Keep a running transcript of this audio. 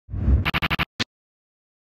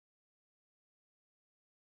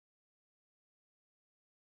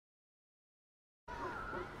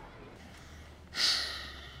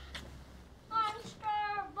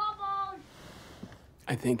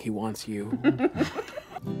I think he wants you.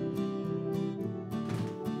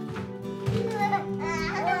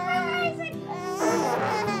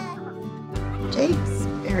 Jake's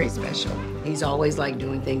very special. He's always liked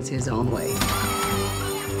doing things his own way.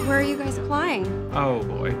 Where are you guys applying? Oh,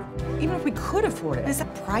 boy. Even if we could afford it, is a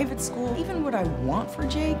private school even what I want for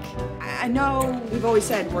Jake? I know we've always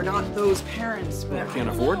said we're not those parents, but Can't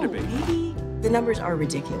afford to be. Maybe. The numbers are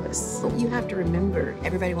ridiculous. But you have to remember,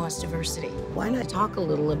 everybody wants diversity. Why not talk a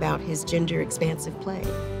little about his gender expansive play?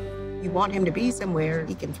 You want him to be somewhere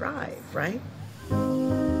he can thrive, right?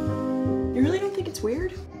 You really don't think it's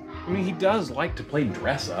weird? I mean, he does like to play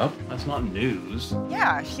dress up. That's not news.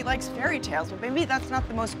 Yeah, he likes fairy tales, but maybe that's not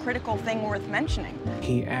the most critical thing worth mentioning.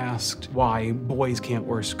 He asked why boys can't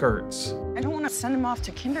wear skirts. I don't want to send him off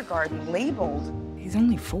to kindergarten labeled. He's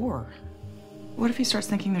only 4. What if he starts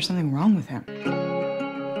thinking there's something wrong with him?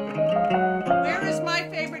 Where is my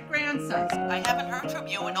favorite grandson? I haven't heard from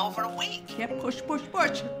you in over a week. Can't push, push,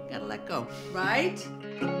 push. Gotta let go, right?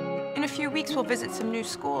 In a few weeks, we'll visit some new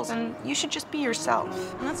schools, and you should just be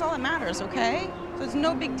yourself. And that's all that matters, okay? So it's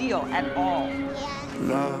no big deal at all.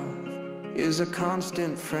 Love is a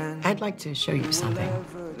constant friend. I'd like to show you something.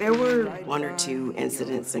 There were 1 or 2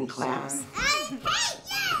 incidents in class.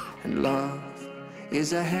 And love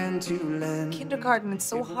is a hand to lend. Kindergarten, it's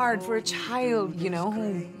so hard for a child, you know,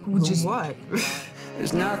 who just... What?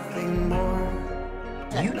 There's nothing more.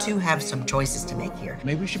 You two have some choices to make here.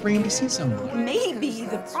 Maybe we should bring him to see someone. Maybe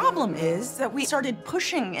the problem is that we started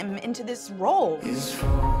pushing him into this role. Is for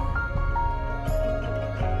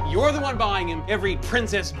You're the one buying him every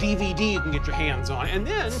princess DVD you can get your hands on, and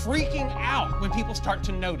then freaking out when people start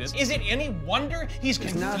to notice. Is it any wonder he's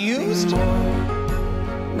confused?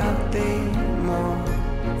 nothing more.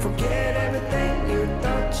 Forget everything you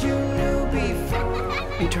thought you knew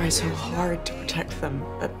before. We try so hard to protect them,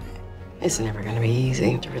 but it's never going to be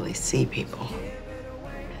easy to really see people,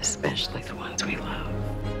 especially the ones we love.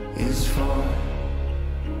 Is for